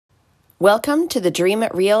Welcome to the Dream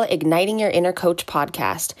It Real Igniting Your Inner Coach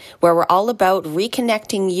podcast, where we're all about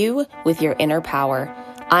reconnecting you with your inner power.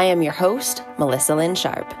 I am your host, Melissa Lynn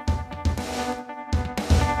Sharp.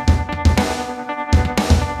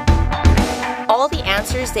 All the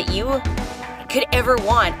answers that you could ever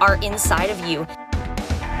want are inside of you.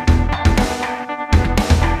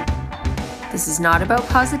 This is not about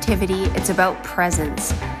positivity, it's about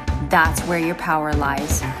presence. That's where your power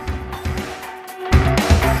lies.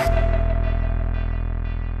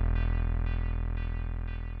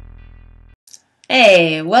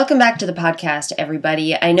 Hey, welcome back to the podcast,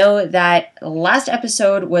 everybody. I know that last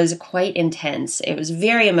episode was quite intense. It was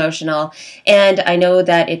very emotional, and I know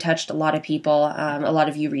that it touched a lot of people. A lot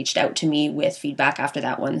of you reached out to me with feedback after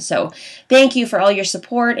that one. So thank you for all your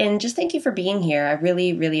support, and just thank you for being here. I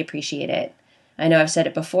really, really appreciate it. I know I've said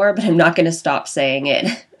it before, but I'm not going to stop saying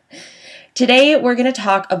it. Today, we're going to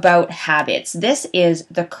talk about habits. This is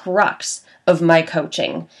the crux of my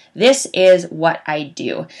coaching. This is what I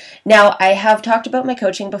do. Now, I have talked about my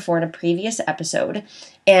coaching before in a previous episode,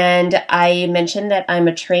 and I mentioned that I'm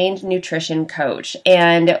a trained nutrition coach.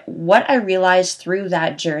 And what I realized through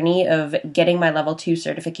that journey of getting my level 2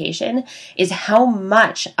 certification is how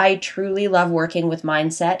much I truly love working with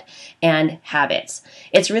mindset and habits.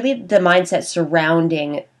 It's really the mindset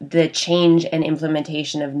surrounding the change and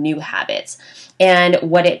implementation of new habits, and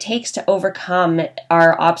what it takes to overcome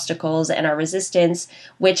our obstacles and our resistance,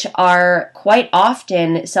 which are quite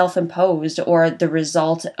often self-imposed or the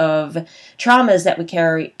result of traumas that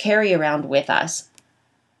we carry around with us.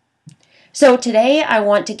 So today I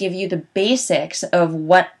want to give you the basics of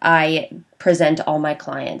what I present all my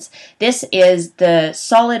clients. This is the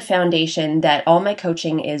solid foundation that all my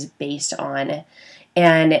coaching is based on,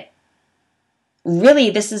 and really,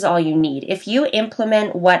 this is all you need. If you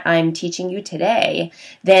implement what I'm teaching you today,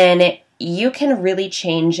 then you can really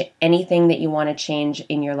change anything that you want to change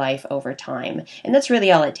in your life over time. And that's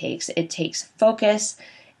really all it takes. It takes focus,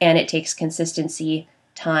 and it takes consistency,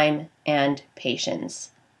 time, and patience.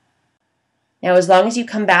 Now, as long as you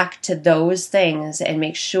come back to those things and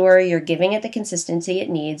make sure you're giving it the consistency it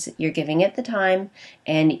needs, you're giving it the time,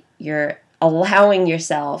 and you're allowing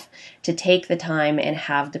yourself to take the time and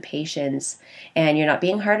have the patience, and you're not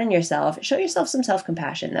being hard on yourself, show yourself some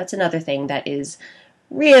self-compassion. That's another thing that is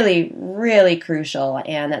really, really crucial,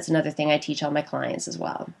 and that's another thing I teach all my clients as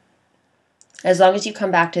well. As long as you come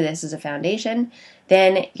back to this as a foundation,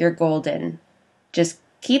 then you're golden. Just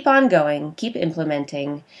keep on going, keep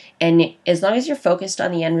implementing, and as long as you're focused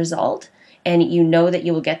on the end result, and you know that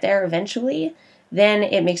you will get there eventually, then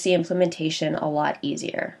it makes the implementation a lot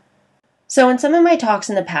easier. So in some of my talks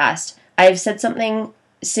in the past, I've said something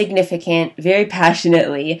significant very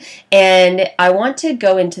passionately, and I want to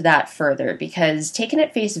go into that further because taken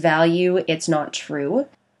at face value, it's not true.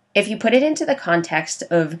 If you put it into the context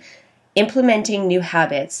of implementing new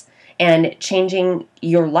habits and changing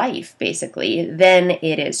your life, basically, then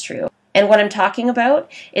it is true. And what I'm talking about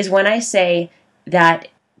is when I say that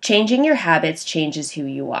changing your habits changes who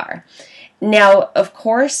you are. Now, of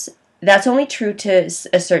course, that's only true to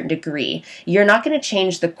a certain degree. You're not going to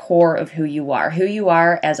change the core of who you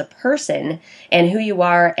are as a person, and who you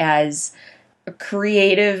are as a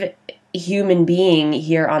creative human being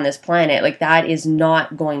here on this planet. Like, that is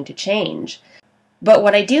not going to change. But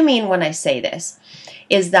what I do mean when I say this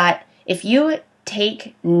is that if you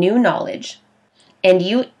take new knowledge and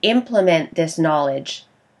you implement this knowledge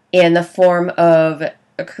in the form of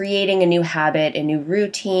creating a new habit, a new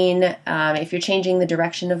routine, if you're changing the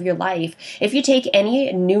direction of your life, if you take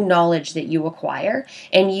any new knowledge that you acquire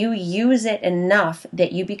and you use it enough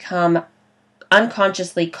that you become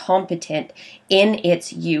unconsciously competent in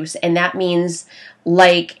its use, and that means,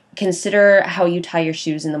 like, consider how you tie your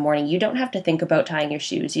shoes in the morning. You don't have to think about tying your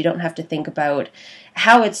shoes. You don't have to think about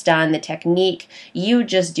how it's done, the technique. You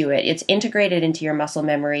just do it. It's integrated into your muscle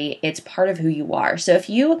memory. It's part of who you are. So if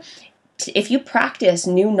you practice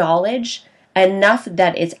new knowledge enough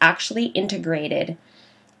that it's actually integrated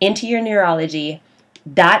into your neurology,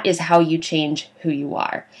 that is how you change who you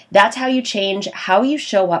are. That's how you change how you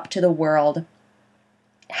show up to the world,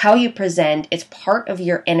 how you present. It's part of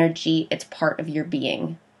your energy. It's part of your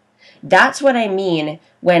being. That's what I mean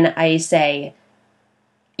when I say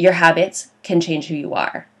your habits can change who you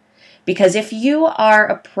are. Because if you are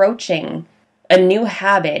approaching a new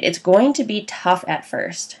habit, it's going to be tough at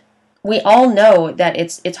first. We all know that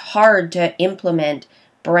it's hard to implement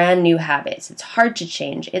brand new habits. It's hard to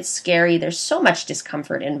change. It's scary. There's so much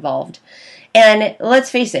discomfort involved. And let's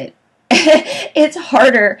face it, it's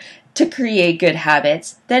harder to create good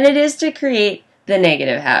habits than it is to create the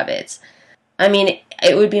negative habits. I mean,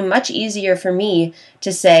 it would be much easier for me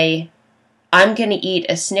to say, I'm going to eat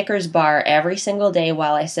a Snickers bar every single day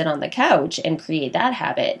while I sit on the couch and create that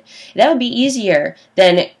habit. That would be easier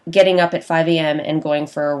than getting up at 5 a.m. and going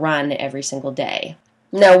for a run every single day.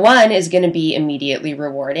 Now, one is going to be immediately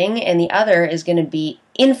rewarding, and the other is going to be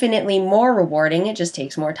infinitely more rewarding. It just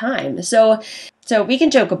takes more time. So we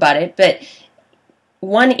can joke about it, but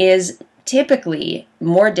one is typically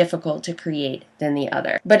more difficult to create than the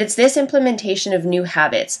other. But it's this implementation of new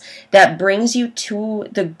habits that brings you to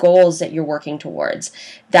the goals that you're working towards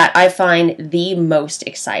that I find the most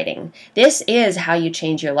exciting. This is how you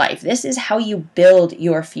change your life. This is how you build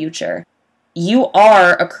your future. You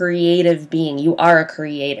are a creative being. You are a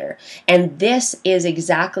creator. And this is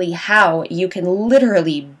exactly how you can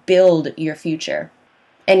literally build your future.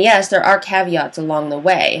 And yes, there are caveats along the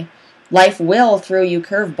way. Life will throw you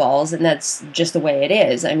curveballs, and that's just the way it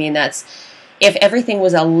is. I mean, if everything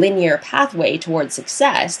was a linear pathway towards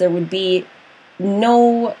success, there would be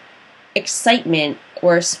no excitement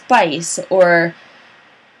or spice or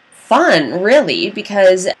fun, really,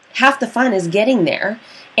 because half the fun is getting there.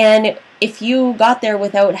 And if you got there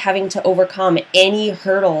without having to overcome any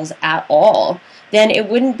hurdles at all, then it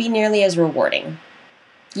wouldn't be nearly as rewarding.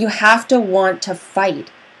 You have to want to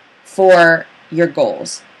fight for your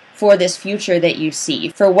goals, for this future that you see,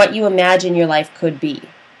 for what you imagine your life could be.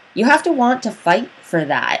 You have to want to fight for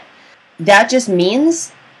that. That just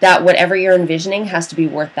means that whatever you're envisioning has to be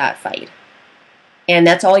worth that fight. And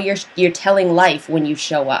that's all you're telling life when you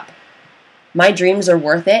show up. My dreams are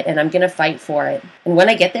worth it, and I'm going to fight for it. And when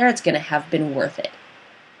I get there, it's going to have been worth it.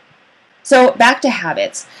 So back to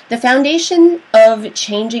habits. The foundation of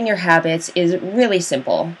changing your habits is really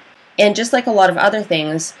simple. And just like a lot of other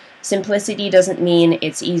things, simplicity doesn't mean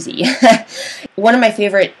it's easy. One of my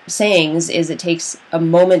favorite sayings is it takes a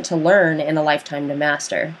moment to learn and a lifetime to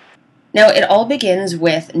master. Now, it all begins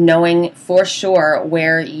with knowing for sure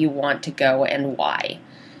where you want to go and why.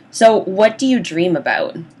 So what do you dream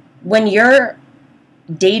about? When you're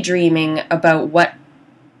daydreaming about what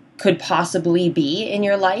could possibly be in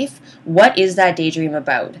your life, what is that daydream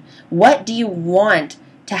about? What do you want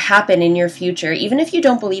to happen in your future? Even if you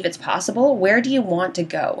don't believe it's possible, where do you want to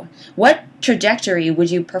go? What trajectory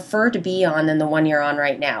would you prefer to be on than the one you're on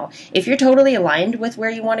right now? If you're totally aligned with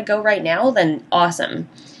where you want to go right now, then awesome.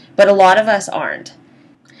 But a lot of us aren't.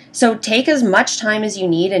 So take as much time as you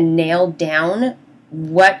need and nail down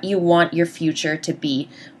what you want your future to be.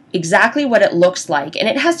 Exactly what it looks like. And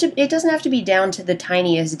it doesn't have to be down to the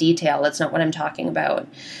tiniest detail. That's not what I'm talking about.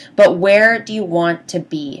 But where do you want to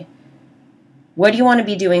be? What do you want to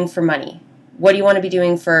be doing for money? What do you want to be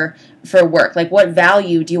doing for work? Like, what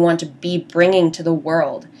value do you want to be bringing to the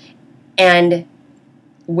world? And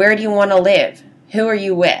where do you want to live? Who are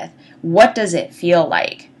you with? What does it feel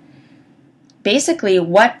like? Basically,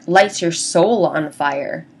 what lights your soul on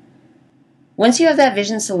fire? Once you have that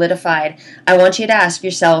vision solidified, I want you to ask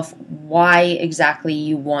yourself why exactly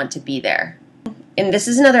you want to be there. And this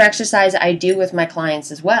is another exercise I do with my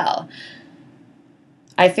clients as well.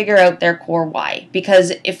 I figure out their core why.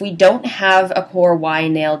 Because if we don't have a core why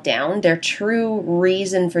nailed down, their true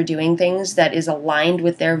reason for doing things that is aligned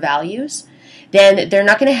with their values, then they're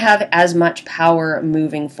not going to have as much power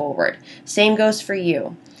moving forward. Same goes for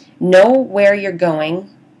you. Know where you're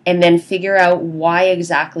going, and then figure out why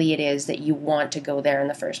exactly it is that you want to go there in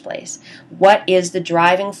the first place. What is the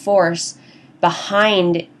driving force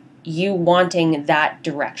behind you wanting that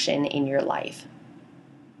direction in your life?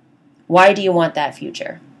 Why do you want that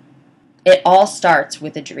future? It all starts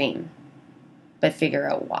with a dream, but figure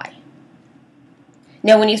out why.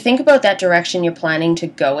 Now, when you think about that direction you're planning to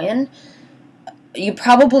go in, you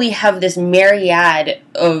probably have this myriad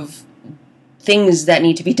of things that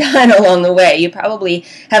need to be done along the way. You probably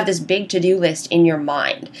have this big to-do list in your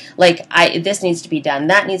mind. Like, this needs to be done,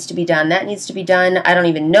 that needs to be done, that needs to be done. I don't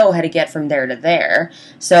even know how to get from there to there.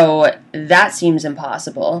 So that seems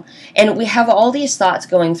impossible. And we have all these thoughts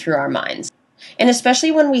going through our minds. And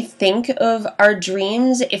especially when we think of our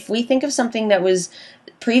dreams, if we think of something that was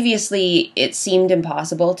previously, it seemed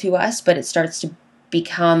impossible to us, but it starts to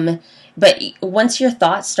become... But once your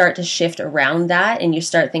thoughts start to shift around that and you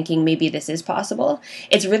start thinking maybe this is possible,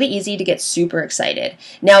 it's really easy to get super excited.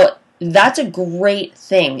 Now, that's a great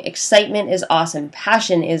thing. Excitement is awesome.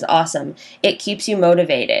 Passion is awesome. It keeps you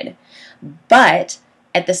motivated. But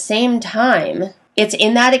at the same time, it's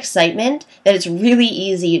in that excitement that it's really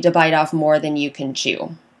easy to bite off more than you can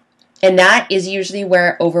chew. And that is usually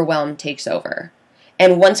where overwhelm takes over.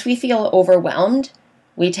 And once we feel overwhelmed,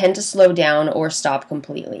 we tend to slow down or stop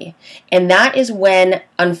completely. And that is when,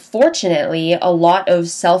 unfortunately, a lot of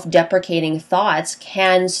self-deprecating thoughts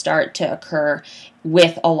can start to occur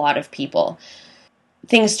with a lot of people.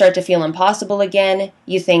 things start to feel impossible again.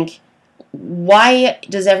 You think, why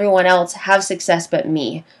does everyone else have success but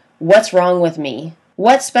me? What's wrong with me?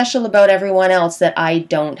 What's special about everyone else that I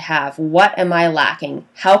don't have? What am I lacking?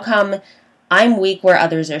 How come I'm weak where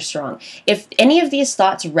others are strong? If any of these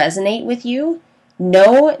thoughts resonate with you,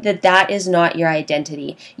 know that that is not your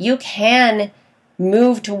identity. You can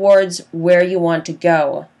move towards where you want to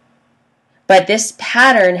go, but this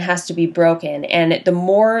pattern has to be broken, and the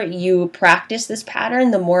more you practice this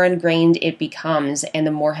pattern, the more ingrained it becomes, and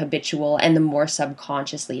the more habitual and the more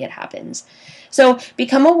subconsciously it happens. So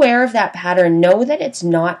become aware of that pattern. Know that it's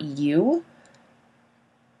not you,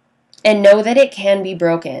 and know that it can be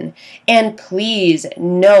broken. And please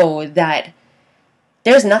know that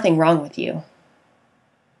there's nothing wrong with you.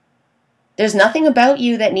 There's nothing about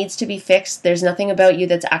you that needs to be fixed. There's nothing about you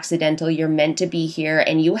that's accidental. You're meant to be here,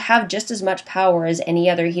 and you have just as much power as any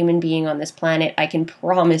other human being on this planet, I can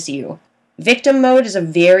promise you. Victim mode is a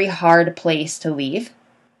very hard place to leave,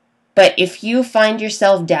 but if you find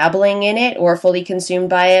yourself dabbling in it or fully consumed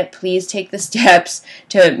by it, please take the steps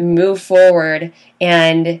to move forward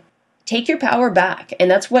and take your power back. And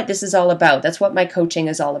that's what this is all about. That's what my coaching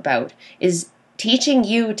is all about, is teaching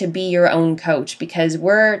you to be your own coach, because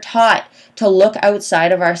we're taught to look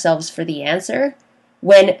outside of ourselves for the answer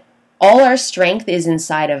when all our strength is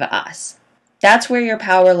inside of us. That's where your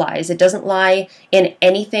power lies. It doesn't lie in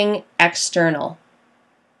anything external.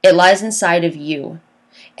 It lies inside of you.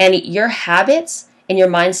 And your habits and your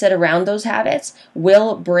mindset around those habits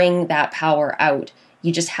will bring that power out.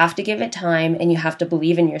 You just have to give it time, and you have to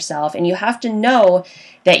believe in yourself, and you have to know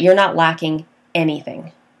that you're not lacking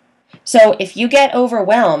anything. So if you get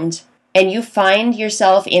overwhelmed and you find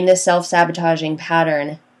yourself in this self-sabotaging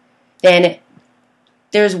pattern, then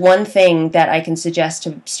there's one thing that I can suggest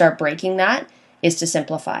to start breaking that, is to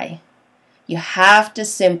simplify. You have to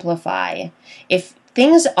simplify. If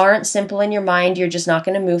things aren't simple in your mind, you're just not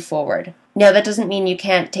going to move forward. Now, that doesn't mean you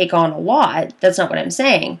can't take on a lot. That's not what I'm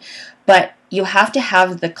saying. But you have to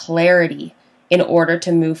have the clarity in order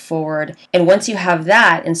to move forward. And once you have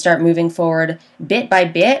that and start moving forward bit by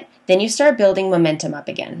bit, then you start building momentum up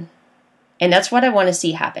again. And that's what I want to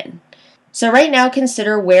see happen. So right now,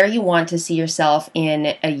 consider where you want to see yourself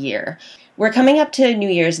in a year. We're coming up to New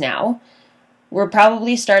Year's now. We're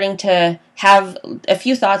probably starting to have a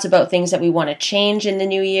few thoughts about things that we want to change in the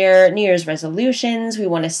new year, New Year's resolutions. We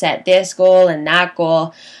want to set this goal and that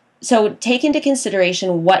goal. So take into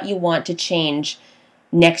consideration what you want to change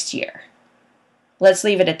next year. Let's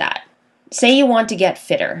leave it at that. Say you want to get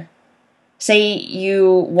fitter. Say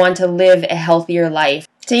you want to live a healthier life.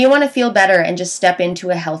 Say you want to feel better and just step into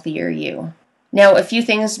a healthier you. Now, a few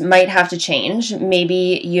things might have to change.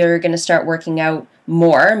 Maybe you're going to start working out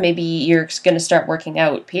more. Maybe you're going to start working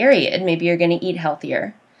out, period. Maybe you're going to eat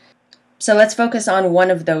healthier. So let's focus on one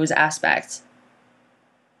of those aspects.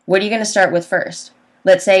 What are you going to start with first?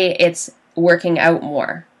 Let's say it's working out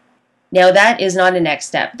more. Now, that is not a next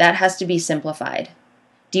step. That has to be simplified.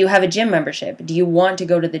 Do you have a gym membership? Do you want to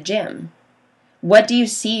go to the gym? What do you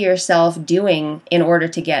see yourself doing in order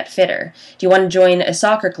to get fitter? Do you want to join a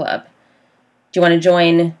soccer club? Do you want to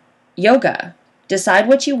join yoga? Decide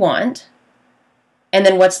what you want, and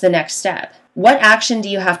then what's the next step? What action do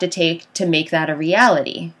you have to take to make that a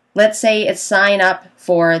reality? Let's say it's sign up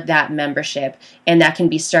for that membership, and that can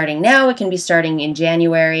be starting now, it can be starting in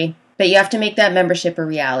January, but you have to make that membership a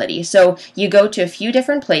reality. So you go to a few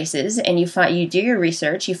different places, and you do your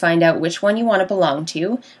research, you find out which one you want to belong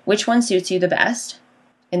to, which one suits you the best,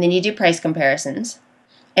 and then you do price comparisons.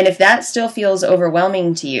 And if that still feels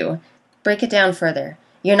overwhelming to you, break it down further.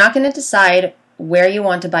 You're not going to decide where you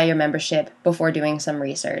want to buy your membership before doing some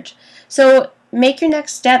research. So make your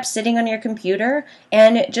next step sitting on your computer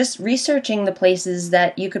and just researching the places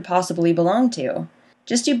that you could possibly belong to.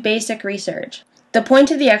 Just do basic research. The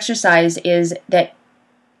point of the exercise is that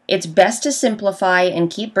it's best to simplify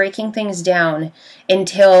and keep breaking things down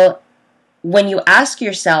until when you ask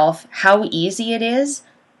yourself how easy it is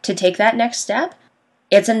to take that next step,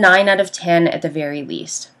 it's a 9 out of 10 at the very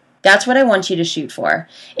least. That's what I want you to shoot for.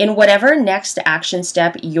 In whatever next action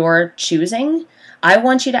step you're choosing, I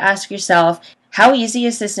want you to ask yourself, how easy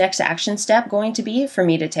is this next action step going to be for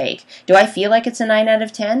me to take? Do I feel like it's a 9 out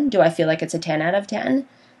of 10? Do I feel like it's a 10 out of 10?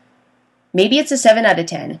 Maybe it's a 7 out of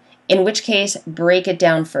 10, in which case, break it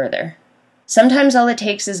down further. Sometimes all it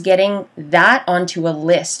takes is getting that onto a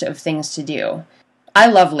list of things to do. I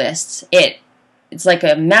love lists. It's like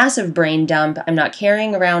a massive brain dump. I'm not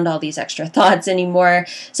carrying around all these extra thoughts anymore.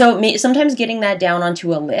 So sometimes getting that down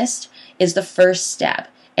onto a list is the first step,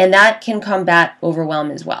 and that can combat overwhelm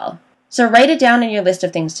as well. So write it down in your list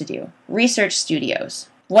of things to do. Research studios.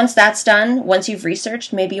 Once that's done, once you've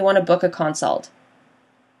researched, maybe you want to book a consult.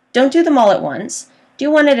 Don't do them all at once. Do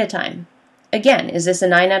one at a time. Again, is this a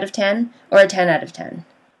 9 out of 10 or a 10 out of 10?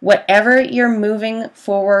 Whatever you're moving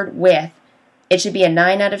forward with, it should be a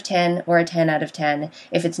 9 out of 10 or a 10 out of 10.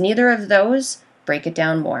 If it's neither of those, break it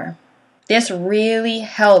down more. This really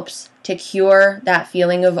helps to cure that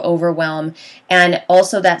feeling of overwhelm and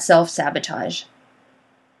also that self-sabotage.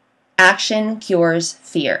 Action cures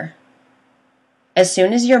fear. As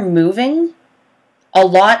soon as you're moving, a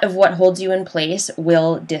lot of what holds you in place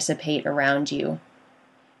will dissipate around you.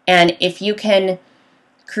 And if you can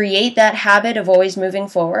create that habit of always moving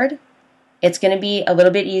forward, it's going to be a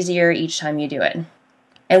little bit easier each time you do it.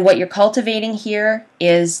 And what you're cultivating here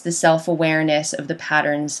is the self-awareness of the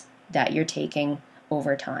patterns that you're taking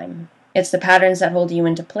over time. It's the patterns that hold you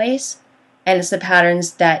into place, and it's the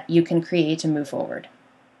patterns that you can create to move forward.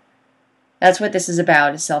 That's what this is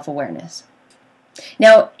about, is self-awareness.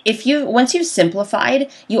 Now, once you've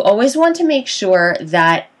simplified, you always want to make sure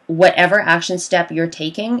that whatever action step you're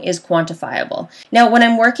taking is quantifiable. Now, when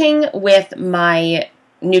I'm working with my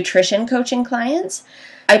nutrition coaching clients,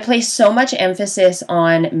 I place so much emphasis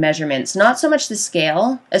on measurements, not so much the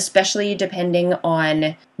scale, especially depending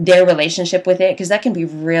on their relationship with it, because that can be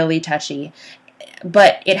really touchy.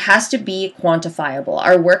 But it has to be quantifiable.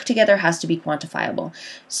 Our work together has to be quantifiable.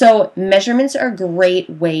 So measurements are a great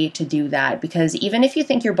way to do that, because even if you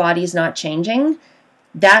think your body's not changing,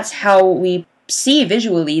 that's how we see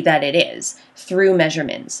visually that it is, through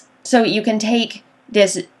measurements. So you can take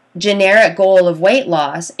this generic goal of weight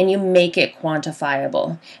loss and you make it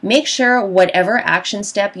quantifiable. Make sure whatever action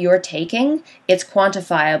step you're taking, it's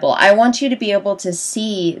quantifiable. I want you to be able to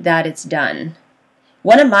see that it's done.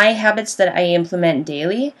 One of my habits that I implement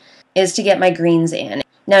daily is to get my greens in.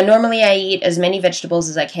 Now, normally I eat as many vegetables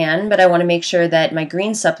as I can, but I want to make sure that my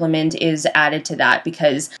green supplement is added to that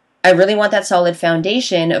because I really want that solid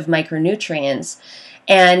foundation of micronutrients.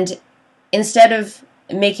 And instead of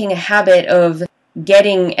making a habit of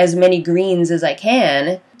getting as many greens as I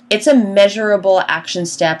can, it's a measurable action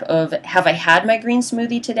step of, have I had my green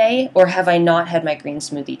smoothie today or have I not had my green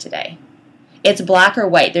smoothie today? It's black or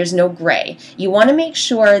white. There's no gray. You want to make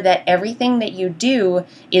sure that everything that you do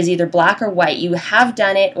is either black or white. You have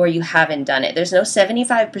done it or you haven't done it. There's no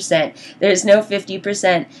 75%. There's no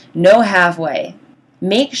 50%. No halfway.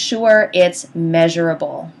 Make sure it's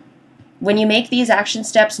measurable. When you make these action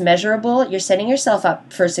steps measurable, you're setting yourself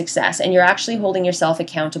up for success and you're actually holding yourself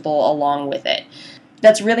accountable along with it.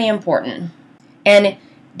 That's really important. And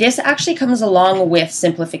this actually comes along with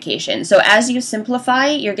simplification. So as you simplify,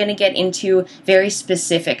 you're going to get into very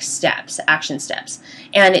specific steps, action steps.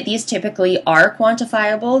 And these typically are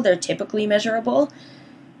quantifiable. They're typically measurable.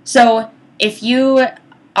 So if you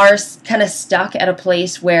are kind of stuck at a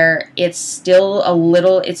place where it's still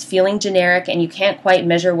it's feeling generic and you can't quite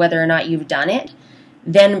measure whether or not you've done it,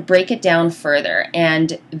 then break it down further.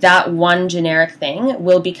 And that one generic thing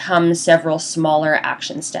will become several smaller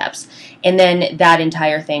action steps. And then that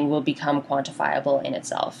entire thing will become quantifiable in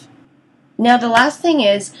itself. Now, the last thing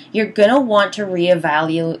is you're going to want to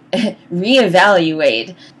reevaluate.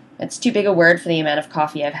 That's too big a word for the amount of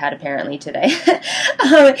coffee I've had apparently today.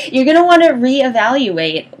 You're going to want to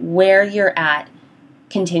reevaluate where you're at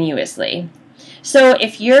continuously. So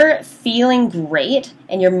if you're feeling great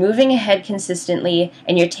and you're moving ahead consistently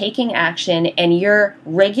and you're taking action and you're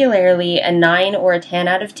regularly a 9 or a 10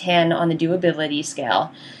 out of 10 on the doability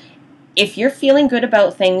scale, if you're feeling good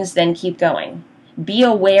about things, then keep going. Be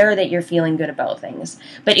aware that you're feeling good about things.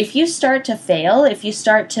 But if you start to fail, if you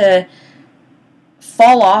start to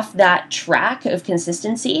fall off that track of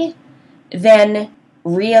consistency, then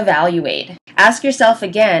reevaluate. Ask yourself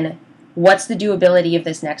again, what's the doability of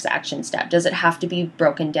this next action step? Does it have to be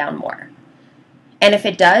broken down more? And if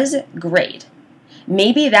it does, great.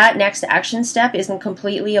 Maybe that next action step isn't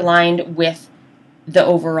completely aligned with the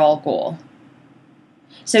overall goal.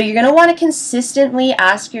 So you're going to want to consistently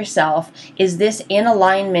ask yourself, is this in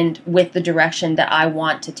alignment with the direction that I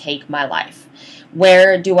want to take my life?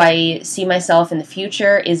 Where do I see myself in the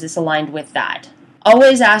future? Is this aligned with that?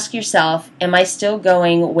 Always ask yourself, am I still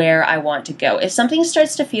going where I want to go? If something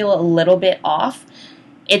starts to feel a little bit off,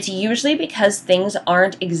 it's usually because things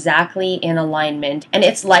aren't exactly in alignment. And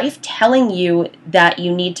it's life telling you that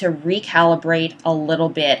you need to recalibrate a little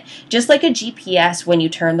bit. Just like a GPS when you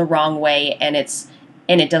turn the wrong way and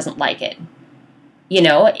it doesn't like it. You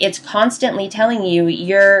know, it's constantly telling you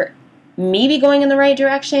you're maybe going in the right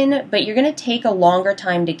direction, but you're going to take a longer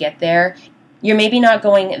time to get there. You're maybe not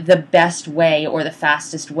going the best way or the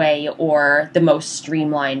fastest way or the most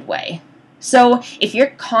streamlined way. So if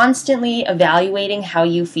you're constantly evaluating how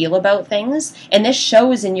you feel about things, and this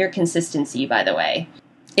shows in your consistency, by the way,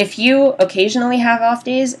 if you occasionally have off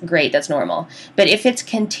days, great, that's normal. But if it's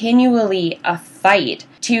continually a fight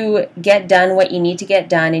to get done what you need to get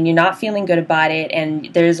done and you're not feeling good about it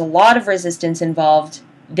and there's a lot of resistance involved,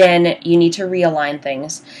 then you need to realign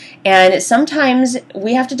things. And sometimes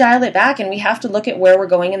we have to dial it back and we have to look at where we're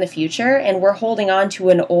going in the future, and we're holding on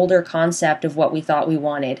to an older concept of what we thought we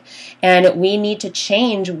wanted. And we need to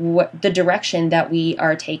change the direction that we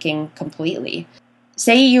are taking completely.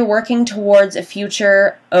 Say you're working towards a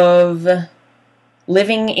future of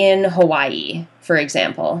living in Hawaii, for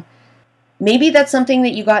example. Maybe that's something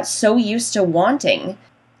that you got so used to wanting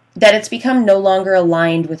that it's become no longer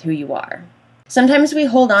aligned with who you are. Sometimes we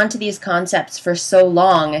hold on to these concepts for so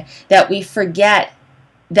long that we forget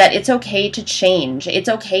that it's okay to change. It's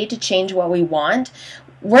okay to change what we want.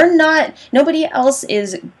 Nobody else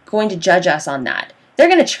is going to judge us on that. They're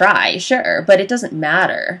going to try, sure, but it doesn't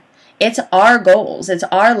matter. It's our goals, it's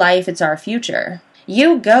our life, it's our future.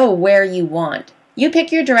 You go where you want. You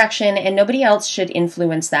pick your direction, and nobody else should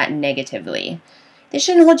influence that negatively. They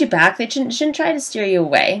shouldn't hold you back. They shouldn't try to steer you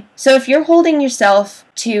away. So if you're holding yourself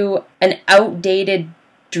to an outdated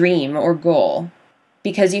dream or goal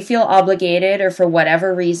because you feel obligated or for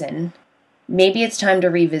whatever reason, maybe it's time to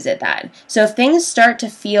revisit that. So if things start to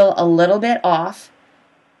feel a little bit off,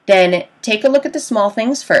 then take a look at the small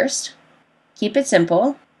things first. Keep it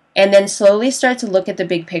simple. And then slowly start to look at the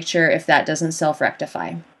big picture if that doesn't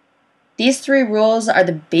self-rectify. These 3 rules are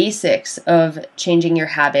the basics of changing your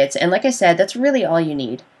habits. And like I said, that's really all you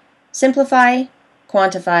need. Simplify,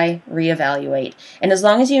 quantify, reevaluate. And as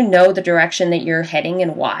long as you know the direction that you're heading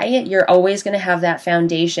and why, you're always going to have that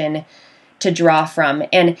foundation to draw from.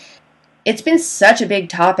 And it's been such a big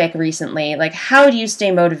topic recently. Like, how do you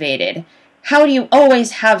stay motivated? How do you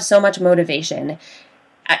always have so much motivation?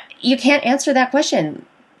 You can't answer that question.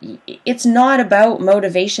 It's not about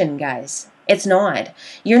motivation, guys. It's not.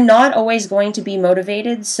 You're not always going to be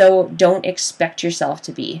motivated, so don't expect yourself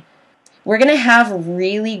to be. We're going to have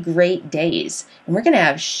really great days, and we're going to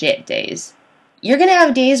have shit days. You're going to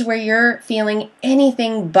have days where you're feeling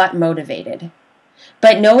anything but motivated.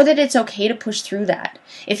 But know that it's okay to push through that.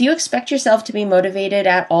 If you expect yourself to be motivated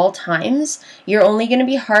at all times, you're only going to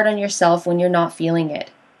be hard on yourself when you're not feeling it.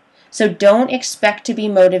 So don't expect to be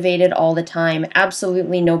motivated all the time.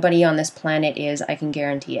 Absolutely nobody on this planet is, I can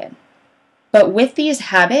guarantee it. But with these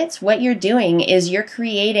habits, what you're doing is you're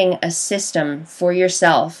creating a system for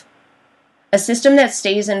yourself. A system that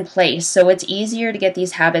stays in place, so it's easier to get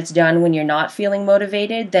these habits done when you're not feeling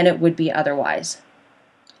motivated than it would be otherwise.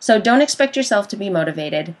 So don't expect yourself to be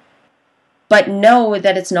motivated, but know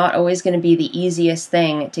that it's not always going to be the easiest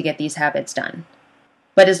thing to get these habits done.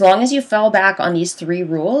 But as long as you fall back on these 3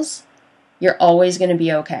 rules, you're always going to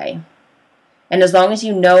be okay. And as long as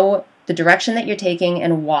you know the direction that you're taking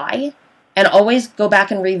and why, and always go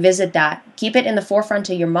back and revisit that, keep it in the forefront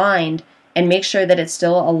of your mind, and make sure that it's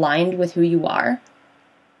still aligned with who you are,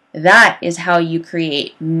 that is how you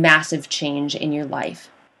create massive change in your life.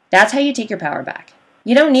 That's how you take your power back.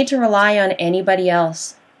 You don't need to rely on anybody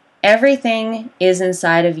else. Everything is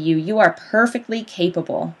inside of you. You are perfectly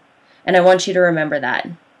capable. And I want you to remember that.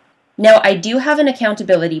 Now, I do have an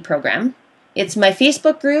accountability program. It's my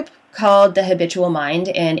Facebook group called The Habitual Mind,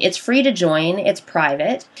 and it's free to join. It's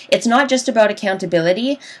private. It's not just about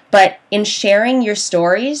accountability, but in sharing your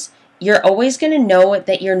stories, you're always going to know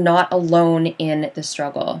that you're not alone in the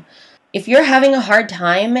struggle. If you're having a hard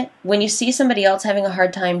time, when you see somebody else having a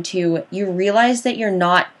hard time too, you realize that you're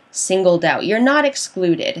not singled out. You're not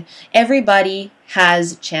excluded. Everybody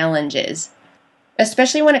has challenges,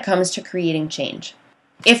 especially when it comes to creating change.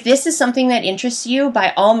 If this is something that interests you,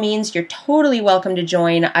 by all means, you're totally welcome to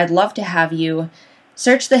join. I'd love to have you.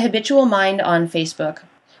 Search The Habitual Mind on Facebook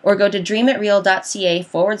or go to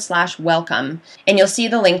dreamitreel.ca/welcome and you'll see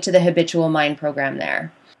the link to the Habitual Mind program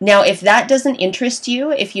there. Now, if that doesn't interest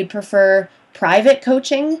you, if you'd prefer private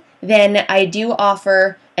coaching, then I do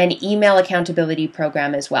offer an email accountability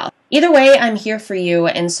program as well. Either way, I'm here for you,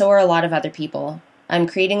 and so are a lot of other people. I'm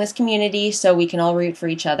creating this community so we can all root for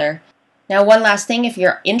each other. Now, one last thing, if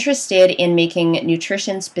you're interested in making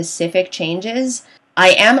nutrition-specific changes,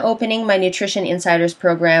 I am opening my Nutrition Insiders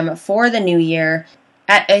program for the new year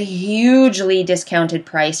at a hugely discounted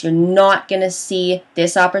price. You're not going to see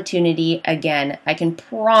this opportunity again. I can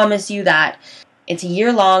promise you that. It's a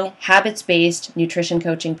year-long, habits-based nutrition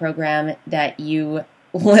coaching program that you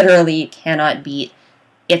literally cannot beat.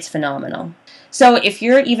 It's phenomenal. So if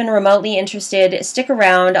you're even remotely interested, stick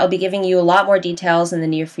around. I'll be giving you a lot more details in the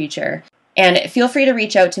near future. And feel free to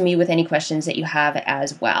reach out to me with any questions that you have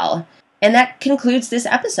as well. And that concludes this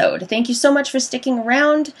episode. Thank you so much for sticking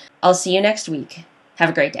around. I'll see you next week. Have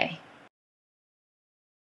a great day.